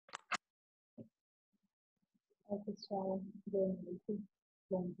Oi, pessoal, boa noite,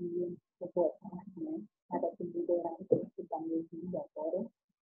 bom dia, ou boa tarde, né? Cada depender do horário que você está me ouvindo agora.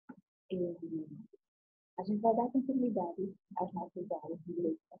 A gente vai dar continuidade às nossas aulas de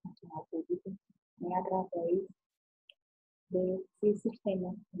Direito Internacional Público, né, através desse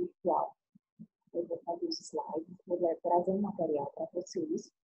sistema virtual. Eu vou fazer os slides, vou trazer um material para vocês,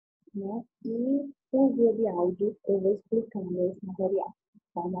 né? E por via de áudio eu vou explicando esse material.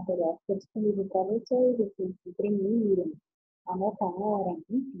 Então, o material fica disponível para vocês, vocês imprimirem, anotarem,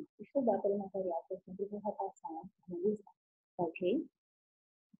 enfim, estudar pelo material que eu sempre vou repassar, analisar, ok?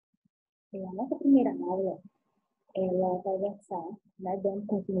 A nossa primeira aula, ela vai versar, né, dando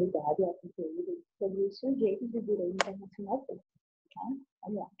continuidade ao conteúdo sobre os sujeitos de direito internacional público, tá?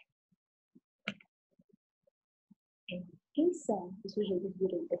 Vamos lá. Quem são os sujeitos de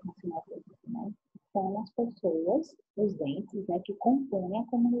direito internacional público, né? São as pessoas, os entes, né, que compõem a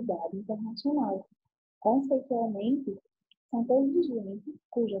comunidade internacional. Conceitualmente, são todos os entes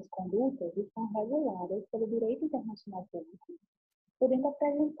cujas condutas estão reguladas pelo direito internacional público, podendo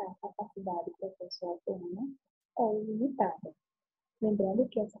apresentar capacidade processual plena ou limitada. Lembrando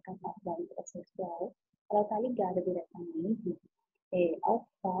que essa capacidade processual está ligada diretamente ao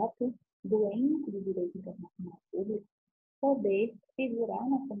fato do ente do direito internacional público poder figurar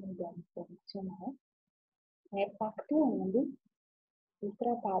na comunidade internacional, pactuando os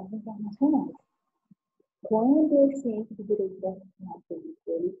tratados internacionais. Quando esse ente do direito internacional público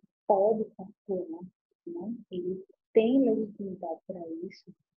ele pode pactuar, né, ele tem legitimidade para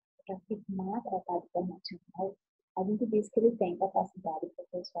isso, para firmar tratado internacional, a gente diz que ele tem capacidade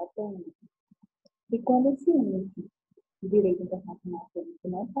processual plena. E quando esse ente do direito internacional público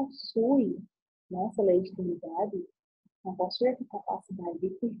não possui essa legitimidade, não possui essa capacidade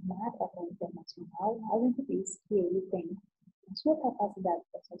de firmar tratado internacional, a gente diz que ele tem a sua capacidade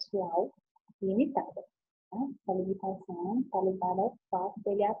processual limitada. Essa limitação está ligada ao fato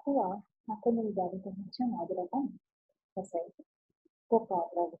dele atuar na comunidade internacional diretamente. Tá certo? Vou falar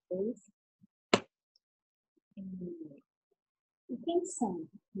para vocês. E quem são?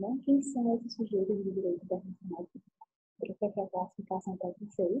 Né? Quem são esses sujeitos de direito internacional? Eu quero que a classificação para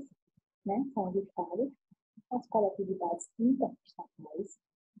vocês, né? São os estados, as coletividades interestatais,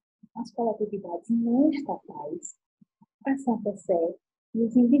 as coletividades não estatais, a Santa Sé e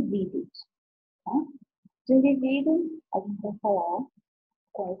os indivíduos. Tá? Os indivíduos, a gente vai falar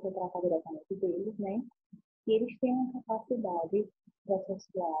com esse tratar diretamente deles, né? E eles têm uma capacidade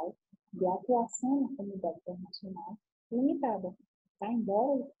processual de atuação na comunidade internacional limitada. Tá?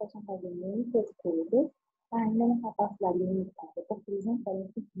 Embora eles possam fazer muitas coisas, ainda na capacidade limitada, porque eles não podem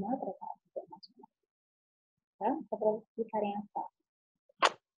firmar tratado internacional. Tá? Só para vocês ficarem a par.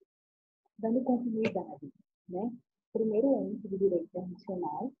 Dando continuidade, né? Primeiro ente do direito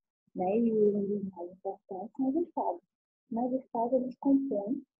internacional, né? E um dos mais importantes são os estados. Mas os estados, eles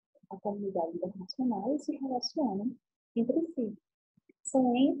compõem a comunidade internacional e se relacionam entre si.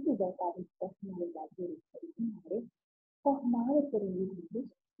 São entes dotados de personalidade jurídica ordinária, formados por indivíduos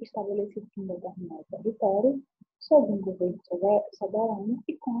estabelecidos em determinado território, sob um governo soberano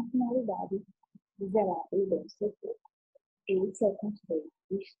e com a finalidade de zelar pelo bem do seu povo. Esse é o conceito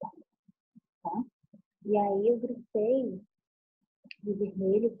de Estado. Tá? E aí eu grifei de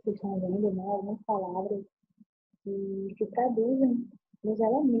vermelho, que vocês estão vendo, né, algumas palavras que se traduzem nos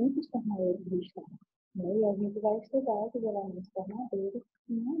elementos formadores do Estado. Né? E a gente vai estudar esses elementos formadores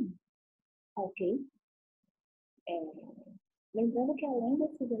ok? Lembrando que além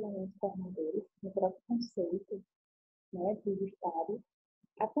desses elementos formadores, no próprio conceito, né, dos Estados,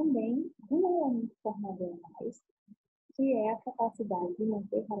 há também um elemento formador a mais, que é a capacidade de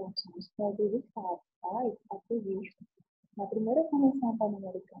manter relações com outros Estados. Tá? Isso está previsto na primeira Convenção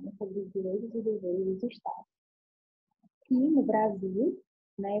Pan-Americana sobre os Direitos e Deveres dos Estados. E no Brasil,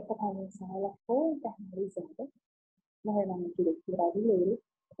 né, essa convenção ela foi internalizada no Regulamento de Direito Brasileiro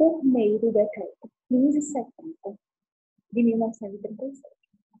por meio do Decreto 1570 de 1937.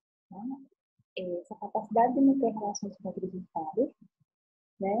 Tá? Essa capacidade de manter relações com outros Estados,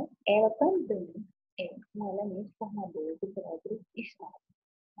 né, ela também é um elemento formador do próprio Estado.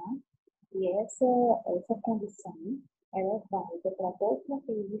 Tá? E essa condição ela é válida para todos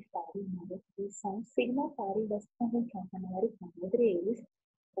aqueles Estados, né, que são signatários dessa Convenção Pan-Americana, entre eles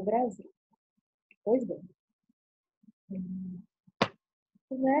o Brasil. Pois bem,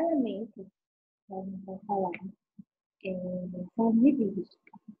 os elementos que a gente vai falar são os indivíduos,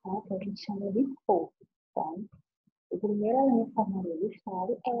 tá? Que a gente chama de povo. Então, o primeiro elemento formador do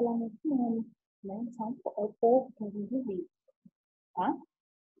Estado é o elemento humano, né? É o povo, são os indivíduos. Tá?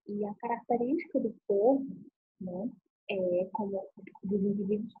 E a característica do povo, né, dos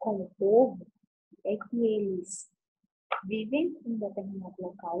indivíduos como povo, é que eles vivem em determinado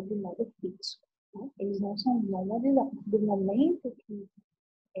local de modo fixo. Tá? Eles não são nômades do momento que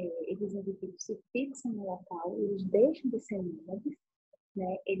esses indivíduos se fixam no local, eles deixam de ser nômades,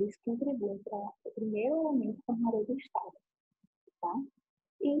 né? Eles contribuem para o primeiro elemento formador do Estado. Tá?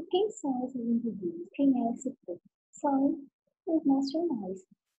 E quem são esses indivíduos? Quem é esse povo? São os nacionais.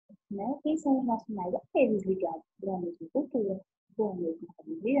 Né? Quem são os nacionais? Aqueles ligados por uma mesma cultura, por uma mesma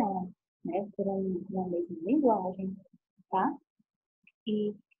religião, né? Por uma mesma linguagem. Tá?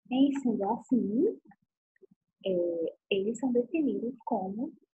 E, em sendo assim, eles são definidos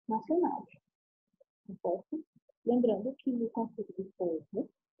como nacionais. Certo? Lembrando que o conceito de povo,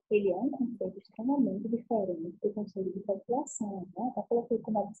 ele é um conceito extremamente diferente do conceito de população, né? Até coloquei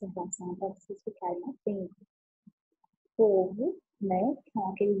como observação para vocês ficarem atentos. Povo, né, que são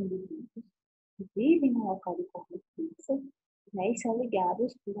aqueles indivíduos que vivem num local de forma fixa, né, e são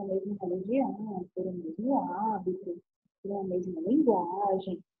ligados por uma mesma religião, por um mesmo hábito, por uma mesma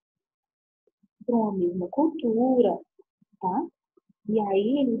linguagem, por uma mesma cultura, tá? E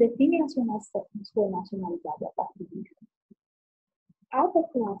aí eles definem a sua nacionalidade a partir disso. A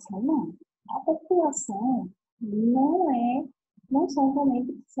população não. A população não são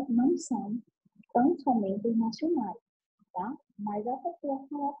tão somente os nacionais, tá? Mas a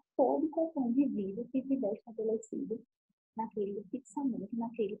população é todo qualquer indivíduo que estiver estabelecido fixamente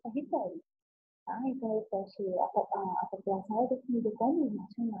naquele território. Tá? Então, a população é definida como os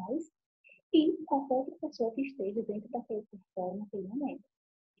nacionais e qualquer outra pessoa que esteja dentro daquele território naquele momento,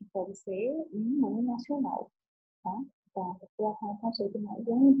 que pode ser um não nacional. Tá? Então, a população é um conceito mais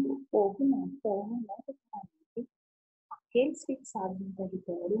amplo. Povo não necessariamente aqueles fixados no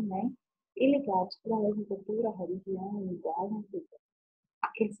território, né? E ligados por uma mesma cultura, religião, linguagem, etc.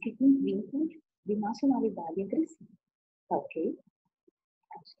 Aqueles que têm vínculos de nacionalidade entre si. Tá ok?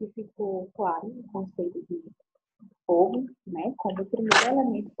 Acho que ficou claro o conceito de povo, né? Como o primeiro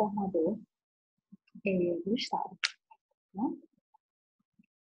elemento formador do Estado. Né?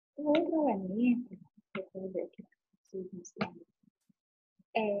 O outro elemento, que eu vou ver aqui para vocês mostrarem,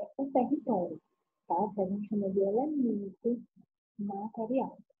 é o território, tá? Que a gente chama de elemento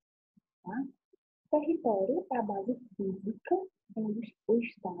material. Tá? O território é a base física onde o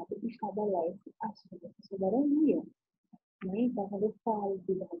Estado estabelece a sua soberania. Né? Então, quando eu falo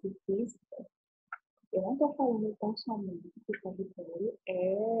de base física, eu não estou falando tão somente que o território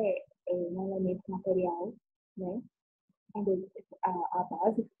é um elemento material, né? A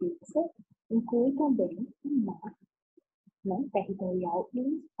base fixa inclui também o mar, né? Territorial e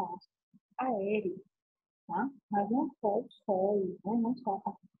o espaço aéreo. Tá? Mas não só o solo, né? Não só a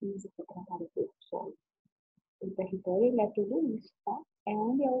parte física tratada pelo solo. O território ele é tudo isso, tá? É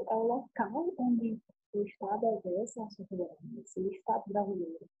o local onde o Estado exerce a sua soberania. Se o Estado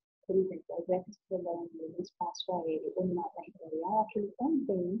brasileiro, por exemplo, exerce a sua soberania no espaço aéreo ou no mar territorial, aquilo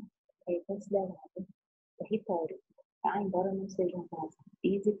também é considerado território. Tá? Embora não seja uma base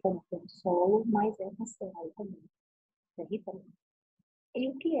física, não seja solo, mas é considerado também território. E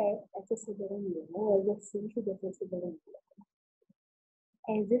o que é essa soberania? Né? O exercício dessa soberania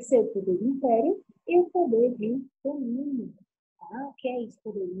é exercer o poder do império e o poder de domínio. Tá? O que é isso,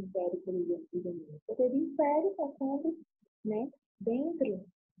 poder do império e poder de domínio? O poder do império é quando, né, dentro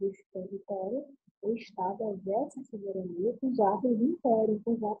desse território, o Estado exerce a soberania com os atos do império,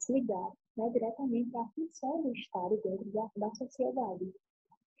 com os atos ligados, né, diretamente à função do Estado dentro da sociedade.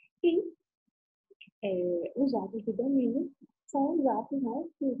 E os atos de domínio são os atos, né,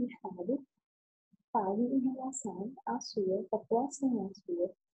 que os Estados fazem em relação à sua população, à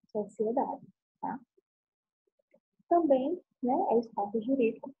sua sociedade. Tá? Também, né, é o espaço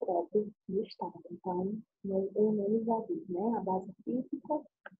jurídico próprio do Estado. Então, o nome já diz, né, a base física,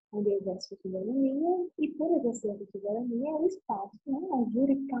 onde exerce a soberania, e por exercer a soberania é o espaço, né, onde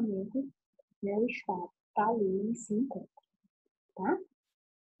juridicamente, né, o Estado está ali e se encontra. Tá?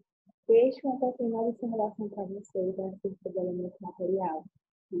 Deixo uma pequena observação para vocês acerca do elemento material,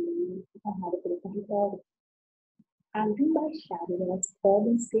 que é formado pelo território. As embaixadas, elas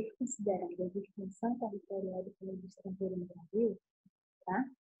podem ser consideradas extensão territorial do país estrangeiro no Brasil, tá?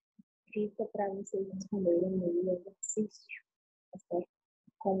 Fica para vocês responderem no exercício, tá certo?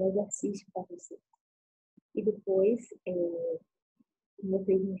 Como exercício para vocês. E depois,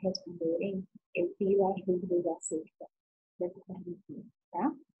 vocês me responderem, eu tiro as dúvidas acerca dessa pergunta,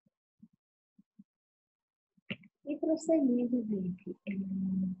 tá? E prosseguindo, gente,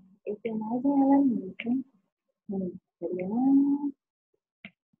 eu tenho mais um elemento, o elemento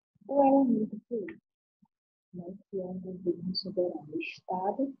político, né, que é um governo soberano do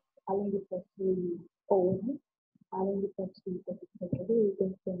Estado, além de possuir povo, além de possuir poder,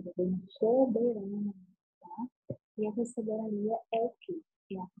 tem que ter um governo soberano, tá? E essa soberania é o quê?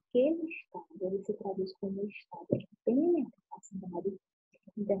 É aquele Estado, ele se traduz como um Estado que tem a capacidade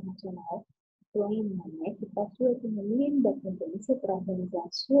internacional plena, né, que possui autonomia e independência para organizar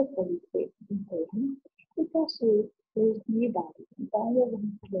a sua política interna e possui legitimidade. Então, o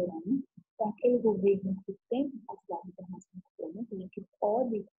governo soberano é aquele governo que tem capacidade internacional plena, que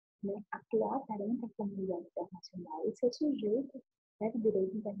pode, né, atuar perante a comunidade internacional e ser sujeito, né, do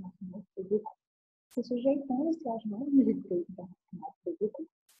direito internacional público, se sujeitando-se às normas de direito internacional público.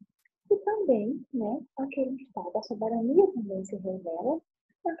 E também, né, aquele Estado, a soberania também se revela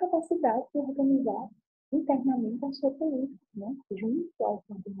na capacidade de organizar internamente a sua política, né, junto ao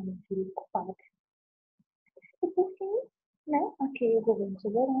ordenamento jurídico pátrio. E por fim, né, aquele governo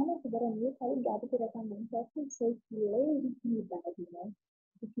soberano, a soberania está ligada diretamente ao conceito de legitimidade, né,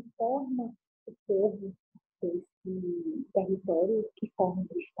 o que forma o povo desse território, que forma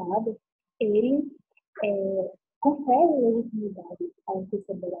o Estado, ele confere legitimidade ao que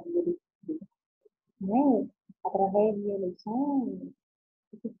soberania decide, né, através de eleições,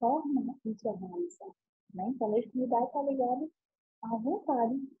 de que forma isso é realizado, né? Então, a legitimidade está ligada à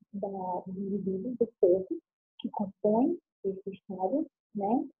vontade dos indivíduos, do povo, que compõe esse Estado,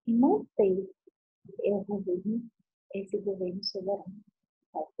 né? E manter esse governo soberano,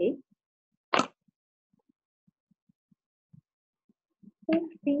 ok? Por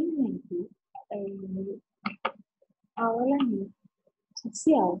fim, gente, ao elemento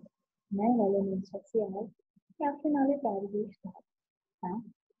social, né? O elemento social é a finalidade do Estado, tá?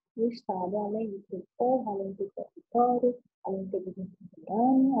 O Estado, além de ter povo, além de ter território, além de ter governo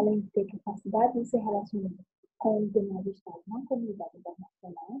soberano, além de ter capacidade de se relacionar com os demais Estados na comunidade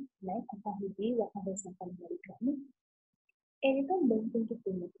internacional, né, conforme diz a Convenção Pan-Americana, ele também tem que ter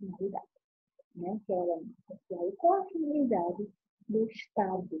uma finalidade, né, que é o elemento social. E qual a finalidade do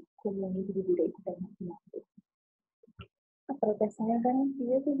Estado como ente de direito internacional? A proteção e a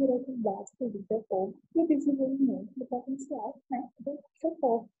garantia dos direitos básicos do seu povo e o desenvolvimento do potencial, né, do seu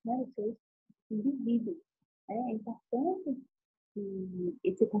povo, né, dos seus indivíduos. É importante que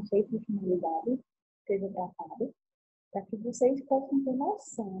esse conceito de finalidade seja tratado para que vocês possam ter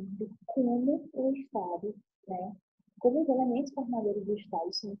noção de como o Estado, né, como os elementos formadores do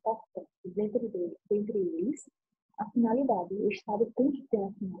Estado são importantes. Dentre eles, a finalidade. O Estado tem que ter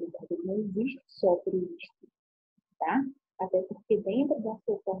uma finalidade, ele não existe só por existir, tá? Até porque dentro da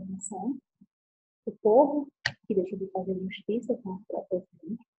sua formação, o povo que deixa de fazer justiça com as próprias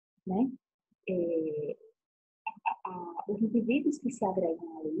mãos, né? Os indivíduos que se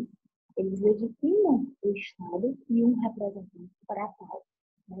agregam ali, eles legitimam o Estado e um representante para tal,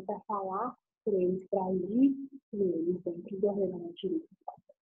 né? Para falar por eles, para agir por eles dentro do ordenamento jurídico.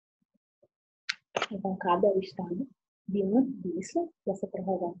 Então, cabe ao Estado, diante disso, dessa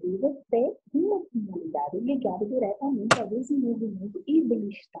prerrogativa, ter uma finalidade ligada diretamente ao desenvolvimento e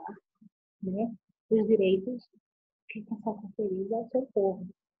bem-estar, né, dos direitos que são conferidos ao seu povo,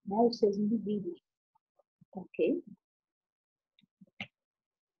 né, aos seus indivíduos. Ok?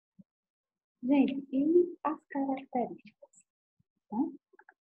 Gente, e as características? Tá?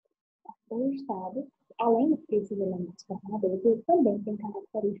 O Estado, além desses elementos formadores, ele também tem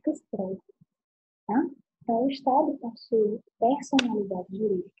características próprias. Tá? Então, o Estado possui personalidade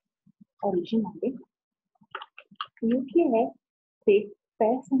jurídica originária. E o que é ter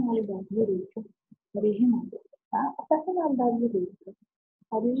personalidade jurídica originária? Tá? A personalidade jurídica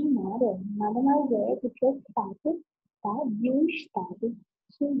originária nada mais é do que o fato, tá, de um Estado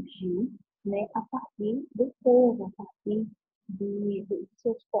surgir, né, a partir do povo, a partir de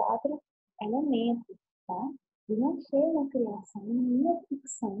seus quatro elementos, tá? De não ser uma criação, uma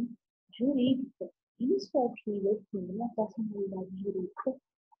ficção jurídica. Isso é o que define a personalidade jurídica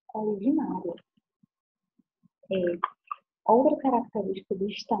originária. Outra característica do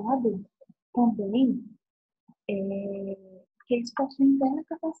Estado também é que eles possuem plena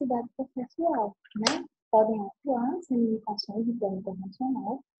capacidade processual, né? Podem atuar sem limitações de plano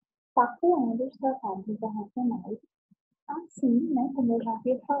internacional, pactuando os tratados internacionais, assim, né, como eu já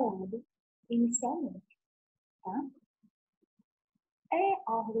havia falado inicialmente, tá? É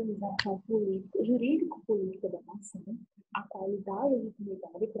a organização jurídico-política da nação, a qual lhe dá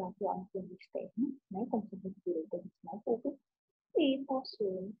legitimidade para atuar no plano externo, né, como se fosse direito internacional público, e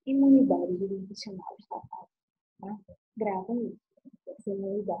possui imunidade jurisdicional estatal. Tá? Gravem isso, essa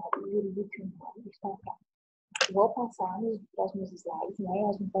imunidade jurisdicional estatal. Vou passar nos próximos slides, né?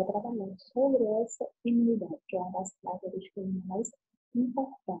 A gente vai trabalhando sobre essa imunidade, que é uma das características mais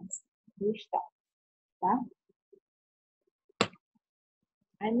importantes do Estado. Tá?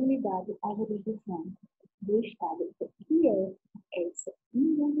 A imunidade à jurisdição do Estado. O que é essa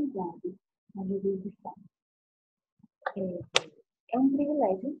imunidade na jurisdição? É um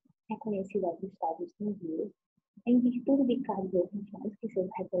privilégio reconhecido aos Estados estrangeiros em virtude de cargos ou funções que seus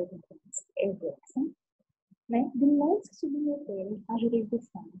representantes exercem, né, de não se submeterem à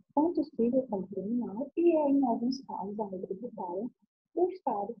jurisdição, tanto civil como criminal, e é, em alguns casos, a lei tributária do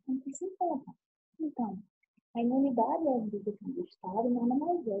Estado em que se encontra. Então, a imunidade à jurisdição do Estado nada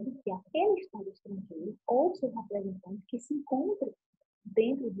mais é do que aquele Estado estrangeiro ou seus representantes que se encontram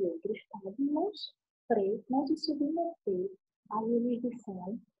dentro de outro Estado não se submeter à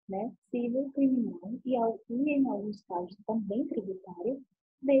jurisdição, né, civil, criminal e, em alguns casos, também tributária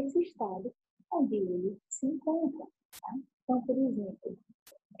desse Estado onde ele se encontra. Tá? Então, por exemplo,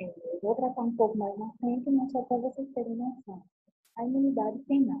 eu vou tratar um pouco mais na frente, mas só para vocês terem noção. A imunidade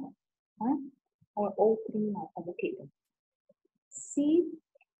penal, tá? Ou criminal, como queiram. Se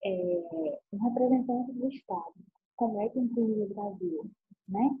um representante do Estado comete um crime no Brasil,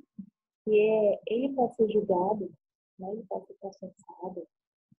 né, ele pode ser julgado, né, ele pode ser processado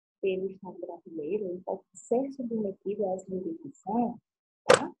pelo Estado brasileiro, ele pode ser submetido a essa jurisdição,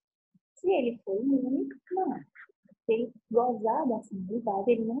 tá? Se ele for imune, não. Se ele gozar dessa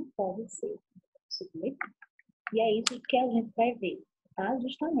imunidade, ele não pode ser submetido. E é isso que a gente vai ver, tá?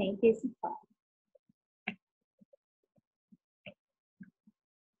 Justamente esse fato.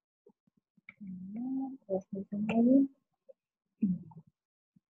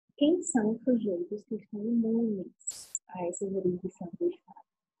 Quem são os sujeitos que estão imunes a essa jurisdição do Estado?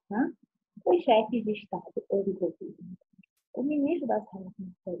 Tá? Os chefes de Estado ou de governo, o ministro das Relações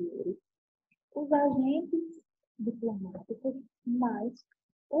Exteriores, os agentes diplomáticos, mais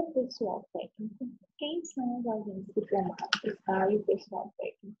o pessoal técnico. Quem são os agentes diplomáticos? E o pessoal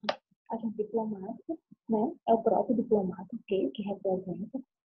técnico. Agente diplomático, né, é o próprio diplomata que representa,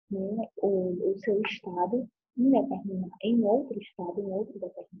 né, o seu Estado em outro Estado, em outro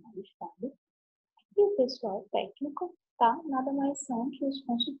determinado Estado. E o pessoal técnico, tá? Nada mais são que os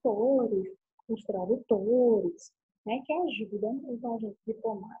consultores, os tradutores, né, que ajudam os agentes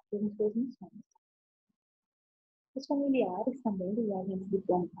diplomáticos em suas missões. Os familiares também dos agentes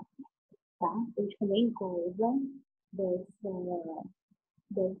diplomáticos, tá? Eles também gozam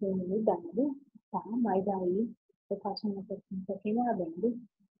dessa imunidade, tá? Mas aí eu faço um pequeno adendo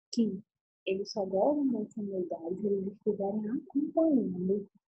que eles só gozam dessa imunidade se eles estiverem acompanhando,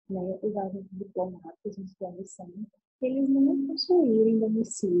 né, os agentes diplomáticos em sua missão, eles não possuírem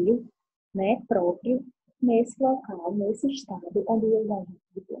domicílio, né, próprio nesse local, nesse estado onde os agentes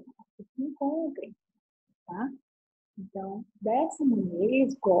diplomáticos se encontrem, tá? Então, dessa maneira,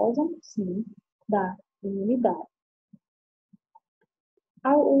 eles gozam, sim, da imunidade.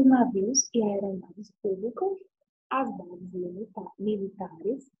 Os navios e aeronaves públicas, as bases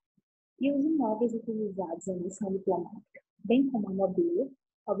militares e os imóveis utilizados em missão diplomática, bem como a mobília,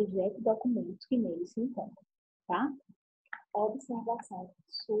 objetos e documentos que neles se encontram, tá? Observação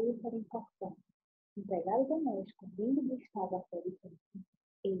super importante. Empregado doméstico vindo do Estado acreditante,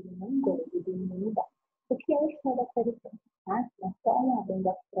 ele não goza de imunidade. O que é o Estado acreditante? Tá? Não só uma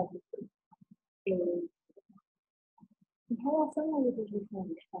adenda para você. Em relação à jurisdição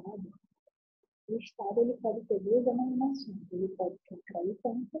do Estado, o Estado ele pode ter duas denominações. Ele pode ser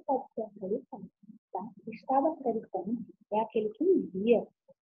acreditante e pode ser acreditante. Tá? O Estado acreditante é aquele que envia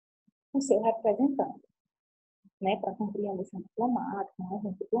o seu representante, né, para cumprir a missão diplomática, um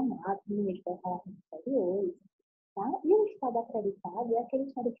agente diplomático, o ministro das Relações Exteriores. Tá? E o Estado acreditado é aquele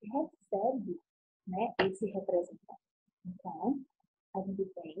Estado que recebe, né, esse representante. Então, a gente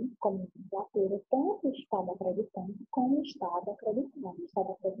tem como ator tanto o Estado acreditante como o Estado acreditado. O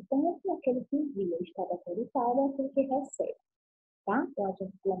Estado acreditante é aquele que envia, o Estado acreditado é aquele que recebe, tá? O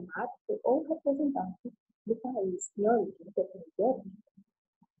agente diplomático ou representante do país de origem, de origem.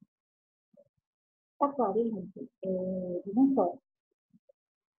 Tá claro, gente? Não só.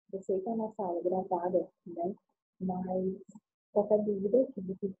 Eu sei que a nossa aula é gravada, né? Mas qualquer dúvida que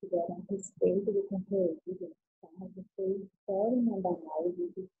vocês tiverem a respeito do conteúdo, tá? Vocês podem mandar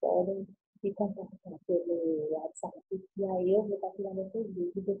áudio, vocês podem me contactar pelo WhatsApp, e aí eu vou estar tirando essas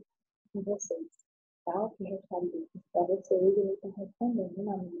dúvidas com vocês, tá? O que restar dúvidas para vocês, eu vou estar respondendo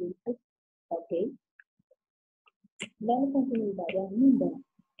na minha lista, ok? Dando continuidade ainda,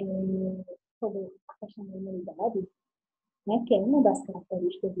 sobre a questão da imunidade, né, que é uma das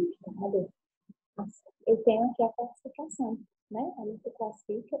características do Estado, eu tenho aqui a classificação, né? A gente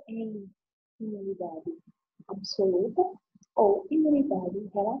classifica em imunidade absoluta ou imunidade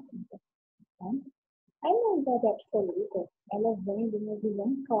relativa. Tá? A imunidade absoluta, ela vem de uma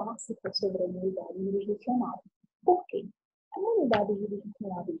visão clássica sobre a imunidade jurisdicional. Por quê? A imunidade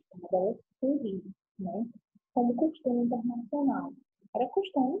jurisdicional do Estado é civil, né, como costume internacional. Era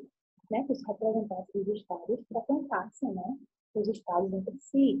costume, né, que os representantes dos estados frequentassem, né, os estados entre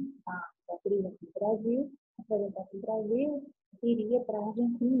si. Por exemplo, no Brasil, o representante do Brasil iria para a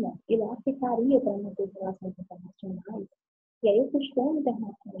Argentina e lá ficaria para manter relações internacionais. E aí o costume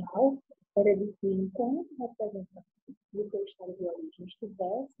internacional era de que, enquanto o representante do seu estado de origem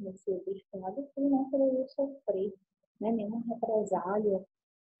estivesse nesse outro estado, ele não poderia sofrer, né, nenhuma represália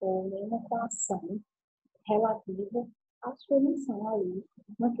ou nenhuma coação relativa à sua missão ali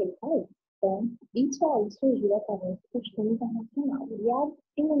naquele país. Então, isso aí surgiu através do costume internacional. E a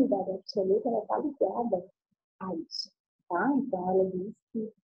imunidade absoluta está ligada a isso. Tá? Então, ela diz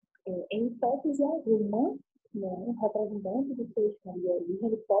que, em hipótese alguma, né, o representante do seu estado de origem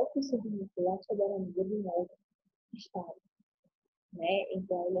ele pode se submeter à soberania de um outro estado. Né?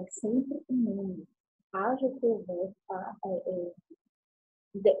 Então, ele é sempre imune. Haja o que houver,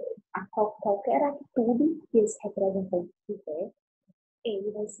 a qualquer atitude que esse representante fizer,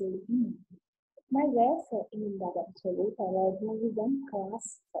 ele vai ser imune. Mas essa imunidade absoluta ela é de uma visão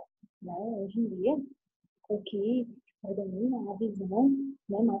clássica. Né? Hoje em dia, o que predomina é a visão,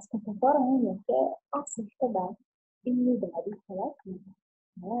 né, mais contemporânea, que é acerca da imunidade relativa.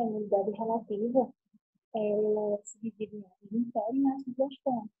 Né? A imunidade relativa ela se divide em atos de império e em atos de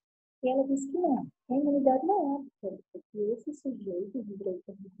gestão. E ela diz que não, a imunidade não é absoluta, que esses sujeitos de direito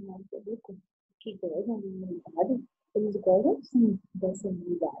internacional público que gozam de imunidade, eles gozam sim dessa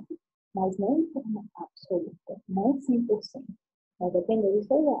imunidade, mas não de forma absoluta, não 100%. Vai depender dos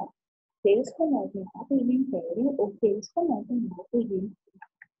seus atos. Se eles cometem atos de império ou se eles cometem atos de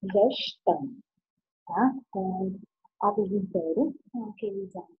gestão. Tá? Então, atos de império são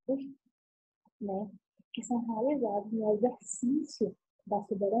aqueles atos, né, que são realizados no exercício da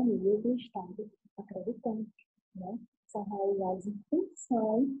soberania do Estado acreditante, né? São realizados em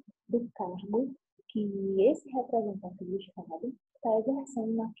função do cargo que esse representante do Estado está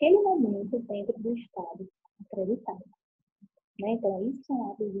exercendo naquele momento dentro do Estado acreditado. Né? Então, isso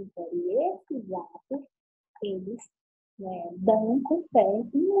são atos de império. E esses atos, eles, né, conferem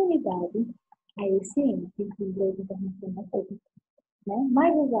imunidade a esse ente do direito internacional público. Né?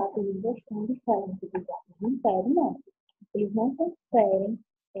 Mas os atos de gestão diferentes dos atos de império, não. Eles não conferem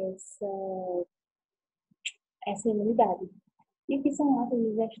essa imunidade. E o que são atos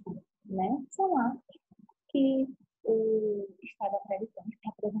de gestão? Né? São atos que o Estado acreditante,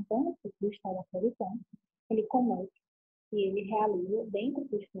 representante do Estado acreditante, ele comete e ele realiza dentro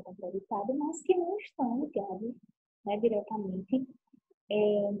do Estado acreditado, mas que não estão ligados, né, diretamente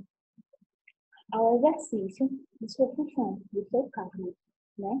ao exercício de sua função, do seu cargo,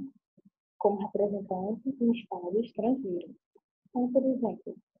 né, como representante do Estado estrangeiro. Como, por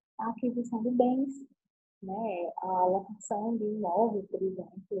exemplo, a aquisição de bens, né, a alocação de imóvel, por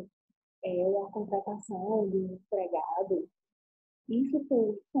exemplo, ou a contratação de um empregado. Isso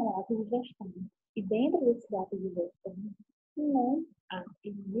tudo são atos de gestão. E dentro desses atos de gestão, não há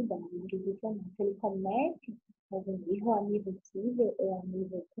imunidade. Justamente, ele comete algum erro a nível civil ou a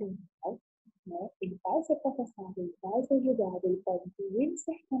nível criminal, né? Ele vai ser processado, ele vai ser julgado, ele pode inclusive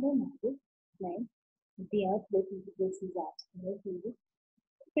ser condenado, né? Diante desses atos cometidos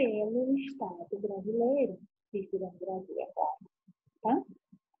pelo Estado brasileiro, figurando o Brasil, é claro, tá?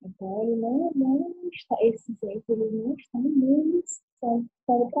 Então, ele não está, esses erros eles não estão imunes quando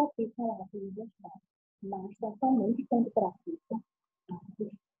praticam atos de gestão, mas totalmente quando praticam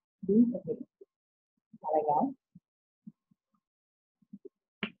atos de império. Tá legal?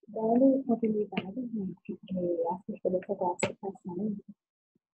 Dando continuidade, gente, acerca dessa classificação,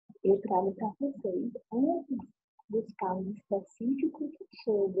 eu trago para vocês, antes dos casos específicos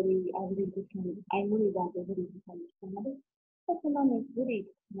sobre a imunidade jurídica do Estado, o fundamento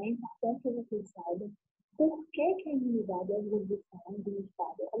jurídico. É importante que vocês saibam por que a imunidade à jurisdição do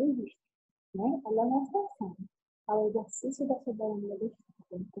Estado ela existe. Né? Ela é uma sanção ao exercício da soberania do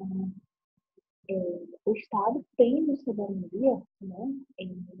Estado. Então, o Estado tem soberania, né?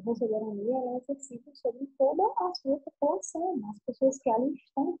 A soberania é exercida sobre toda a sua população, as pessoas que ali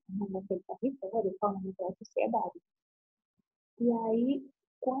estão naquele território, formando aquela sociedade. E aí,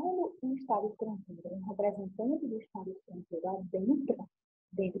 quando um Estado estrangeiro, um representante do Estado estrangeiro adentra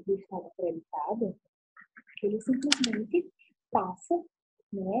dentro do Estado acreditado, ele simplesmente passa,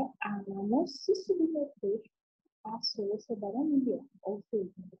 né, a não se submeter à sua soberania, ou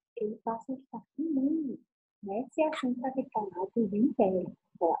seja, ele passa a estar imune, né, se assim praticar atos de império,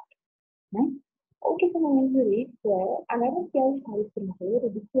 claro, né? O que o momento jurídico é a garantia ao Estado estrangeiro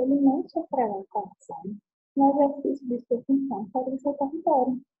de que ele não sofrerá coação no exercício de sua função sobre o seu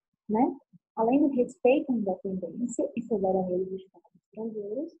território, né? Além do respeito à independência e soberania dos Estados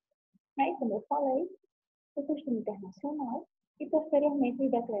estrangeiros, Aí, como eu falei, o costume internacional e, posteriormente, os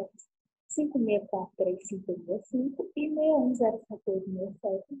decretos 5.643/565 e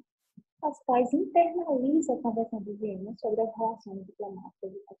 61014/67, as quais internalizam a Convenção de Viena sobre as relações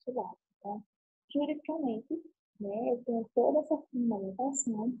diplomáticas e consulares. Então, juridicamente, né, eu tenho toda essa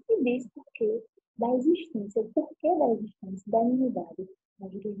fundamentação e diz o porquê da existência da imunidade na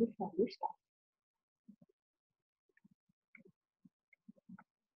jurisdição do Estado.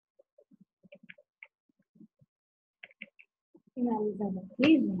 Finalizando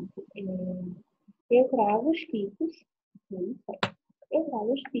aqui, gente, eu trago os tipos,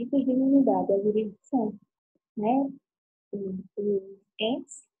 de imunidade da jurisdição, né? Os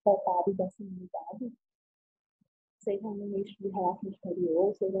entes dotados dessa imunidade, seja o ministro de Relações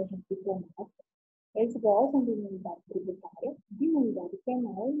Exteriores, seja agente diplomático, eles gozam de imunidade tributária, de imunidade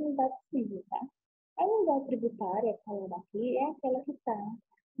penal e imunidade civil, tá? A imunidade tributária, falando aqui, é aquela que está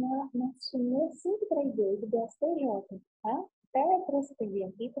na súmula 532 do STJ, tá? Até transcrever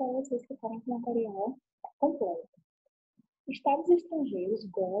aqui para vocês ficarem com o material completo. Estados estrangeiros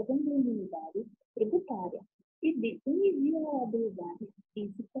gozam de imunidade tributária e de inviolabilidade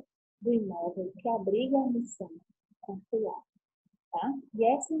física do imóvel que abriga a missão consular, tá? E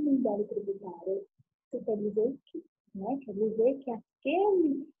essa imunidade tributária, isso quer dizer o quê? Né? Quer dizer que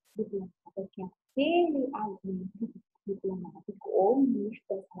aquele diplomata, que aquele agente diplomático ou ministro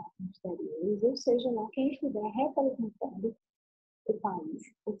das Relações Exteriores, ou seja lá quem estiver representando o país,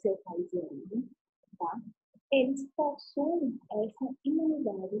 o seu país de origem, tá? Eles possuem essa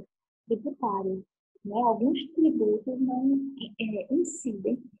imunidade tributária, né? Alguns tributos não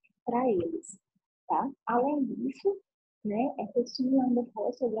incidem para eles, tá? Além disso, né, essa súmula ainda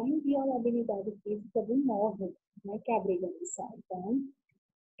fala sobre a inviolabilidade física do imóvel, né, que abriga a missão. Então,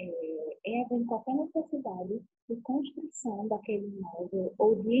 havendo qualquer necessidade de construção daquele imóvel,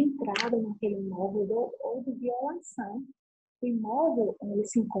 ou de entrada naquele imóvel, ou de violação do imóvel onde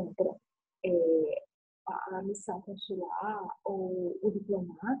se encontra a missão consular ou o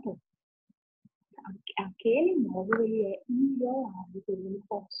diplomata, aquele imóvel ele é inviolável, ele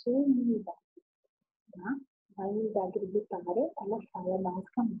possui imunidade, tá? A imunidade tributária, ela fala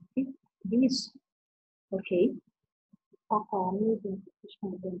basicamente disso, ok? Passamos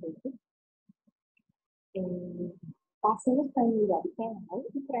passamos para a imunidade penal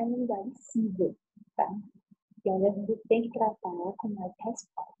e para a imunidade civil, tá? Que é onde a gente tem que tratar com mais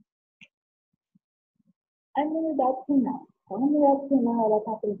respaldo. A imunidade penal. Então, a imunidade penal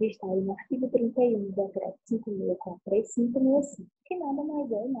está prevista aí no artigo 31 do decreto 5.643/565, que nada mais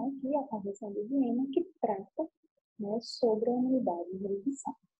é, né, que a Convenção de Viena, que trata, né, sobre a imunidade de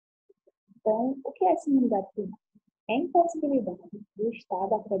jurisdição. Então, o que é essa imunidade penal? É a impossibilidade do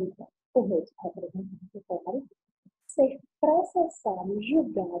Estado acreditado por meus representantes, claro, ser processado,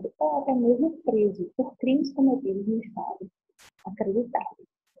 julgado ou até mesmo preso por crimes cometidos no Estado acreditado,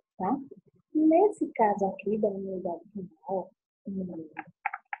 tá? Nesse caso aqui da imunidade penal,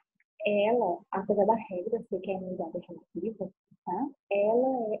 ela, apesar da regra ser que é a imunidade relativa, tá?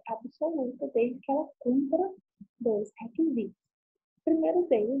 Ela é absoluta desde que ela cumpra dois requisitos. O primeiro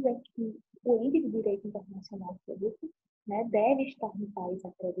deles é que o ente de Direito Internacional Público, né, deve estar no país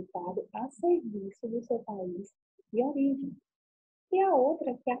acreditado a serviço do seu país de origem. E a outra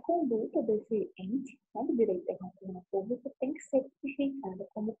é que a conduta desse ente, né, do Direito Internacional Público, tem que ser tipificada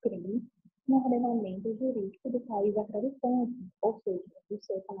como crime no ordenamento jurídico do país acreditante, ou seja, do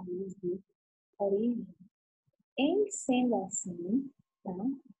seu país de origem. Em sendo assim, tá,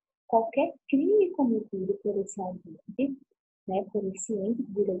 qualquer crime cometido por esse agente, né, por esse ente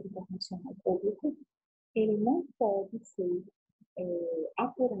de Direito Internacional Público, ele não pode ser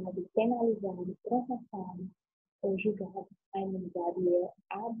apurado, penalizado, processado ou julgado. A imunidade é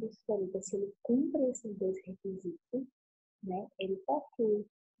absoluta. Se ele cumpre esses dois requisitos, né, ele possui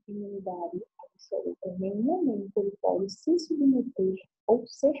imunidade absoluta. Em nenhum momento ele pode se submeter ou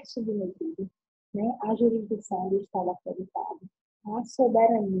ser submetido, né, à jurisdição do Estado acreditado, à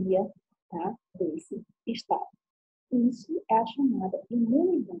soberania, tá, desse Estado. Isso é a chamada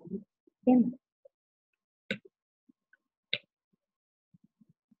imunidade penal.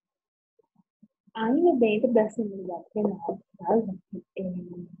 Ainda dentro dessa imunidade penal, tá, gente?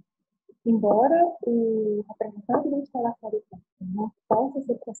 Embora o representante do Estado acreditado não possa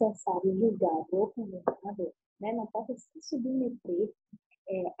ser processado, julgado ou condenado, né, não possa se submeter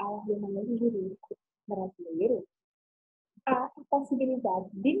ao ordenamento jurídico brasileiro, há a possibilidade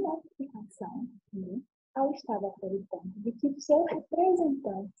de notificação, né, ao Estado acreditante de que o seu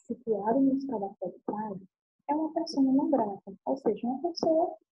representante situado no Estado acreditado é uma pessoa não grata, ou seja, uma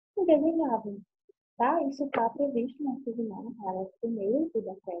pessoa indesejável. Tá? Isso está previsto no artigo 9, parágrafo 1º do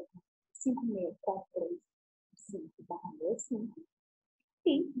decreto 5.643.5/65,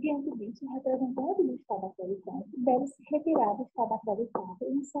 e, diante disso, o representante do Estado acreditante deve se retirar do Estado acreditado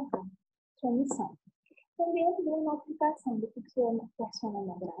e encerrar sua missão. Então, diante de uma notificação de pessoa persona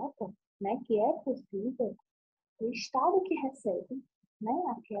não grata, né, que é possível, o Estado que recebe, né,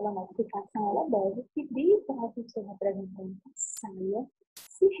 aquela notificação, ela deve pedir para que o seu representante saia,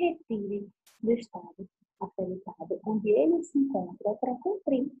 se retire do Estado acreditado, onde ele se encontra, para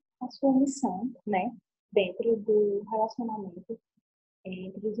cumprir a sua missão, né, dentro do relacionamento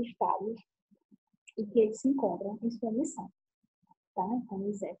entre os Estados e que eles se encontram em sua missão. Tá? Então,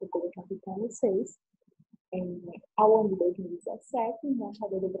 exemplo, o capítulo 6, ao ano de 2017, o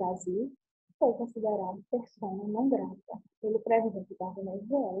embaixador do Brasil foi considerado persona não grata pelo presidente da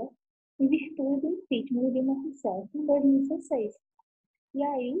Venezuela em virtude do impeachment de Dilma Rousseff em 2016. E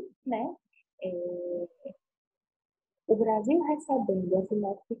aí, né, o Brasil recebendo essa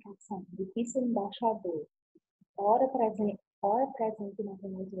notificação de que seu embaixador, ora presente na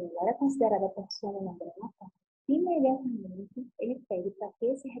Venezuela, era considerada persona não grata, imediatamente ele pede para que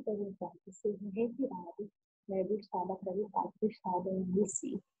esse representante seja retirado, né, do Estado acreditado, do Estado onde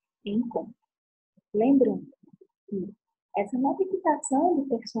se encontra. Lembrando que essa notificação de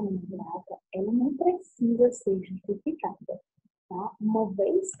persona não grata, ela não precisa ser justificada, tá? Uma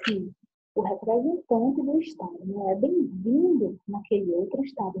vez que o representante do Estado não é bem-vindo naquele outro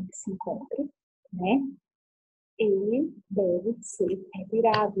Estado em que se encontra, né? Ele deve ser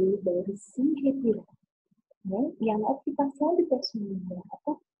retirado, ele deve se retirar, né? E a notificação de persona não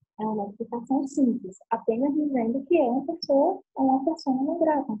grata é uma notificação simples, apenas dizendo que é uma persona não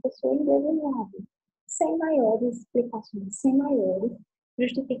grata, uma pessoa indesejável, sem maiores explicações, sem maiores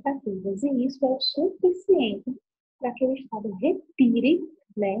justificativas. E isso é o suficiente para que o Estado retire,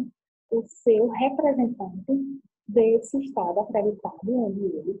 né, o seu representante desse Estado acreditado onde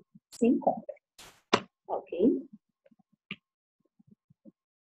ele se encontra. Ok?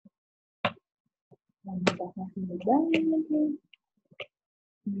 Vamos dar uma continuidade.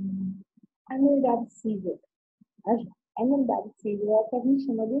 A imunidade civil. A imunidade civil é o que a gente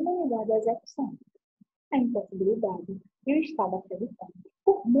chama de imunidade da execução. A impossibilidade de o Estado acreditante,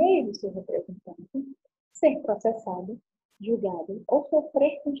 por meio do seu representante, ser processado, julgado ou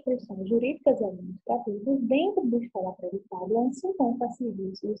sofrer constrições jurídicas e administrativas dentro do Estado acreditado onde se encontra a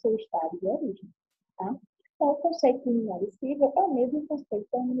serviço do seu Estado de origem. Tá? Então, o conceito de imunidade civil é o mesmo conceito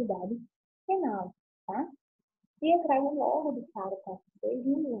da imunidade penal. Tá? E eu trago logo de cara para vocês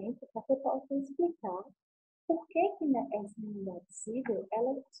um exemplo para que eu possa explicar por que essa imunidade civil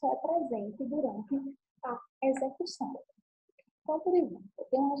ela só é presente durante a execução. Então, por exemplo,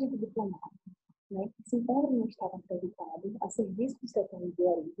 tem um agente diplomático, né, que se encontra no Estado acreditado a serviço do seu país de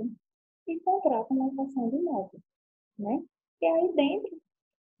origem e contrata uma locação de imóvel, né? E aí dentro,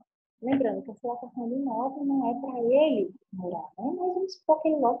 lembrando que essa locação de imóvel não é para ele morar, né? Mas vamos supor que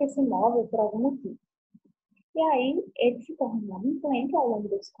ele loca esse imóvel por algum motivo. E aí ele se torna inadimplente ao longo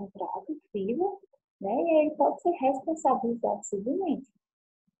desse contrato civil, né? E ele pode ser responsabilizado civilmente.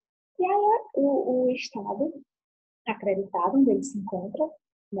 E aí o Estado acreditado onde ele se encontra,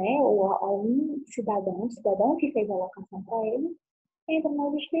 né, ou algum cidadão que fez a alocação para ele, entra na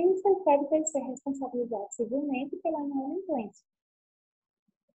justiça e pede para ele ser responsabilizado civilmente pela inadimplência.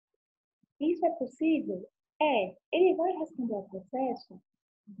 Isso é possível? É. Ele vai responder ao processo?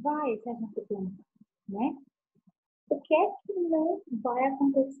 Vai, se a gente plantar, né? O que é que não vai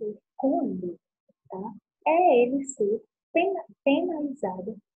acontecer com ele? Tá? É ele ser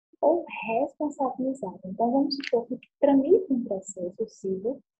penalizado ou responsabilizado. Então, vamos supor que tramite um processo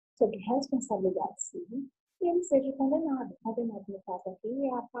civil sobre responsabilidade civil e ele seja condenado. Condenado, no caso aqui,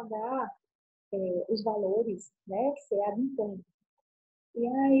 a pagar os valores, né, ser adimplente. E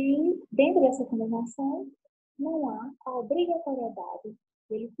aí, dentro dessa condenação, não há a obrigatoriedade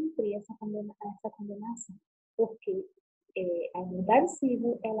dele cumprir essa condenação, porque a imunidade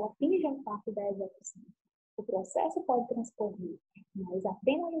civil, ela atinge a parte da execução. O processo pode transcorrer, mas a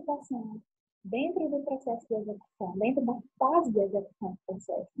penalização dentro do processo de execução, dentro da fase de execução do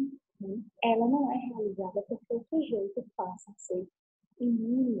processo, né, ela não é realizada porque o sujeito passa a ser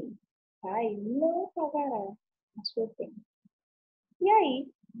imune, tá? Ele não pagará a sua pena. E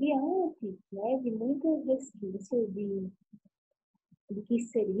aí, diante, né, de muitos resquícios de que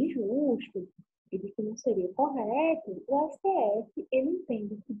seria injusto e de que não seria correto, o STF ele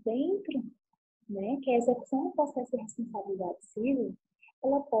entende que dentro, né, que a execução do processo de responsabilidade civil,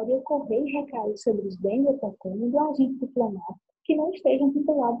 ela pode ocorrer e recair sobre os bens ou patrimônio do agente diplomático que não estejam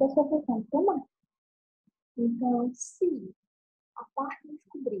vinculados à sua função diplomática. Então, se a parte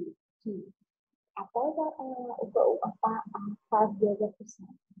descobrir que após a fase de execução,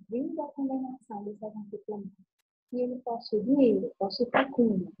 vindo a condenação desse agente diplomático, e ele possui dinheiro, possui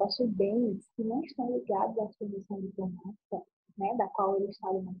pecúnia, possui bens que não estão ligados à sua missão diplomática, né, da qual ele está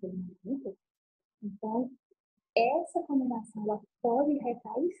ali naquele momento, então, essa condenação ela pode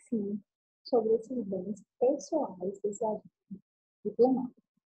recair, sim, sobre esses bens pessoais desse agente diplomático,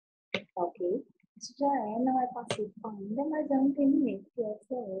 tá ok? Isso já não é pacífico ainda, mas é um entendimento que o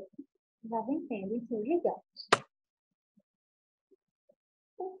STF já vem tendo em seus julgados.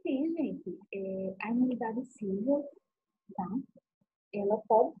 Por fim, gente, a imunidade civil, tá? Ela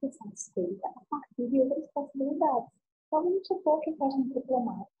pode ser satisfeita a partir de outras possibilidades. Então, vamos supor que o agente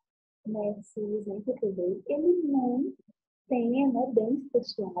diplomático, nesse exemplo que eu dei, ele não tenha, né, bens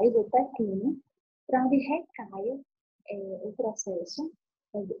pessoais ou pecúnia para onde recaia o processo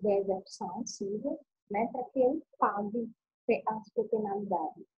da execução civil, né, para que ele pague a sua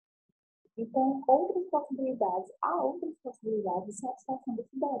penalidade. Então, há outras possibilidades de satisfação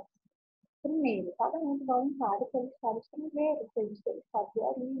desse débito. Primeiro, pagamento voluntário pelo Estado estrangeiro, seja pelo Estado de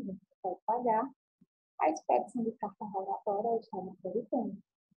origem, que pode pagar, a expedição de carta rogatória ao Estado acreditante,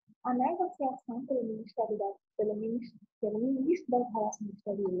 a negociação pelo Ministro das Relações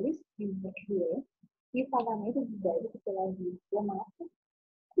Exteriores, MRE, e o pagamento de débito pela via diplomática,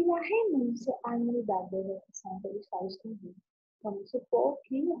 e a renúncia à imunidade da execução pelo Estado estrangeiro. Vamos supor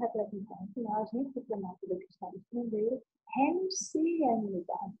que o representante, o agente diplomático do Estado estrangeiro, renuncie à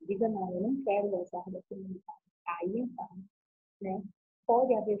imunidade. Diga, não, eu não quero gozar dessa imunidade. Aí, então, né,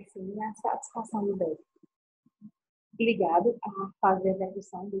 pode haver, sim, a satisfação do débito ligado à fase de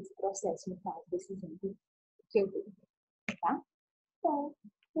execução desse processo, no caso, desse exemplo que eu dei, tá? Então,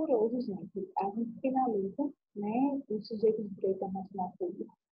 por hoje, gente, a gente finaliza, né, o sujeito de direito internacional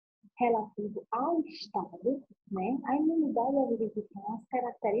público relativo ao Estado, né, a imunidade da jurisdição, as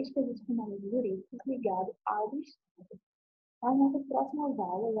características dos fundamentos jurídicos ligados ao Estado. Nas nossas próximas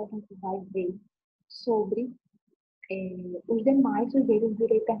aulas, a gente vai ver sobre os demais sujeitos do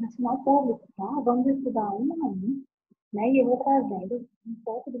direito internacional público, tá? Vamos estudar um a um, né, e eu vou trazendo um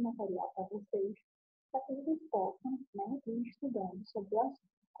pouco de material para vocês, para que vocês possam, né, ir estudando sobre o assunto.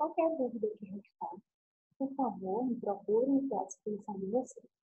 Qualquer dúvida que restar, por favor, me procurem, estou à disposição de vocês,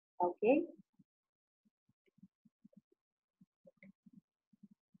 tá ok?